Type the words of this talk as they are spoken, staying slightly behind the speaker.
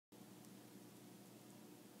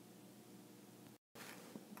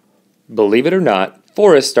Believe it or not,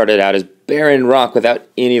 forests started out as barren rock without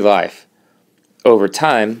any life. Over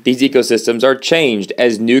time, these ecosystems are changed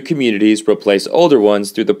as new communities replace older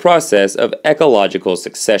ones through the process of ecological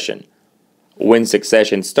succession. When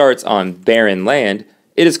succession starts on barren land,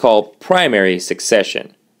 it is called primary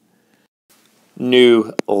succession.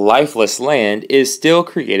 New, lifeless land is still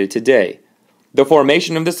created today. The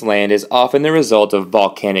formation of this land is often the result of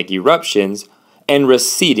volcanic eruptions and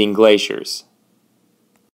receding glaciers.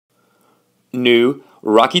 New,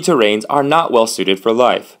 rocky terrains are not well suited for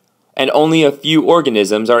life, and only a few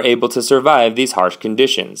organisms are able to survive these harsh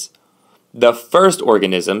conditions. The first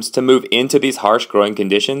organisms to move into these harsh growing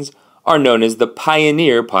conditions are known as the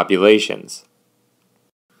pioneer populations.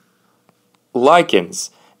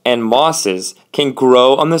 Lichens and mosses can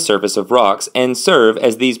grow on the surface of rocks and serve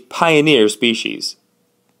as these pioneer species.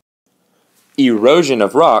 Erosion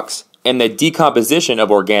of rocks and the decomposition of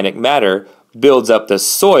organic matter builds up the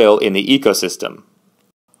soil in the ecosystem.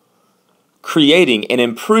 Creating and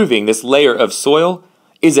improving this layer of soil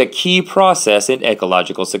is a key process in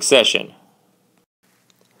ecological succession.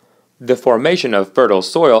 The formation of fertile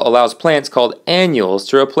soil allows plants called annuals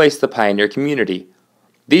to replace the pioneer community.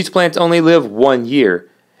 These plants only live 1 year,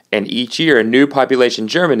 and each year a new population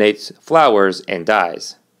germinates, flowers, and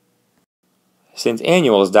dies. Since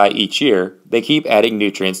annuals die each year, they keep adding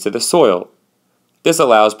nutrients to the soil. This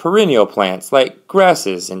allows perennial plants like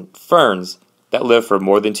grasses and ferns that live for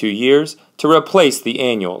more than 2 years to replace the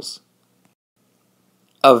annuals.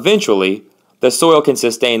 Eventually, the soil can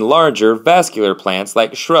sustain larger vascular plants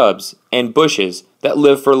like shrubs and bushes that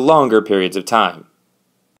live for longer periods of time.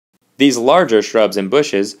 These larger shrubs and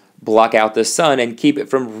bushes block out the sun and keep it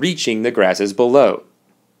from reaching the grasses below.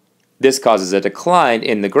 This causes a decline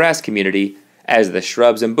in the grass community as the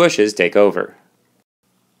shrubs and bushes take over.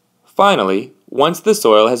 Finally, once the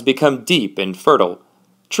soil has become deep and fertile,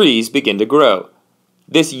 trees begin to grow.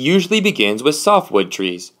 This usually begins with softwood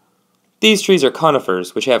trees. These trees are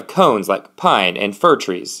conifers, which have cones like pine and fir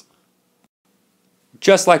trees.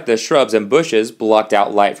 Just like the shrubs and bushes blocked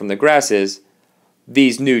out light from the grasses,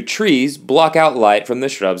 these new trees block out light from the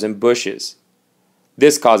shrubs and bushes.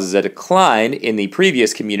 This causes a decline in the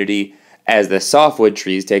previous community as the softwood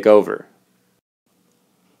trees take over.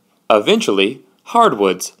 Eventually,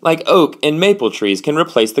 hardwoods like oak and maple trees can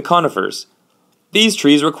replace the conifers. These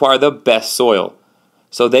trees require the best soil,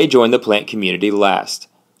 so they join the plant community last.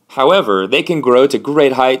 However, they can grow to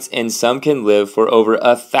great heights and some can live for over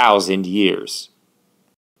 1,000 years.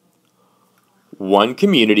 One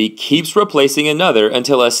community keeps replacing another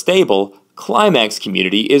until a stable, climax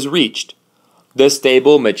community is reached. The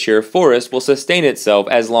stable, mature forest will sustain itself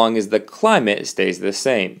as long as the climate stays the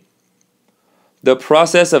same. The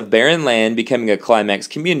process of barren land becoming a climax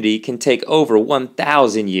community can take over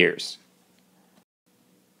 1,000 years.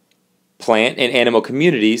 Plant and animal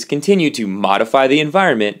communities continue to modify the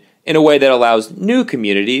environment in a way that allows new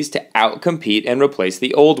communities to outcompete and replace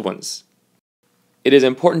the old ones. It is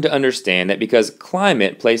important to understand that because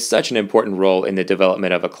climate plays such an important role in the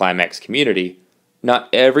development of a climax community, not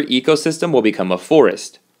every ecosystem will become a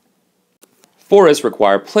forest. Forests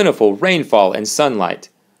require plentiful rainfall and sunlight,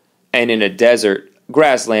 and in a desert,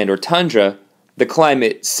 grassland, or tundra, the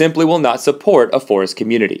climate simply will not support a forest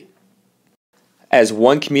community. As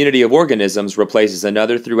one community of organisms replaces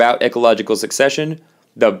another throughout ecological succession,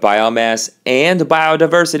 the biomass and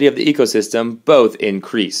biodiversity of the ecosystem both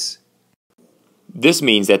increase. This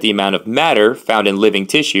means that the amount of matter found in living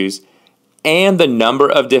tissues and the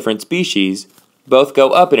number of different species both go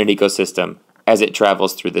up in an ecosystem as it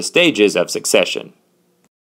travels through the stages of succession.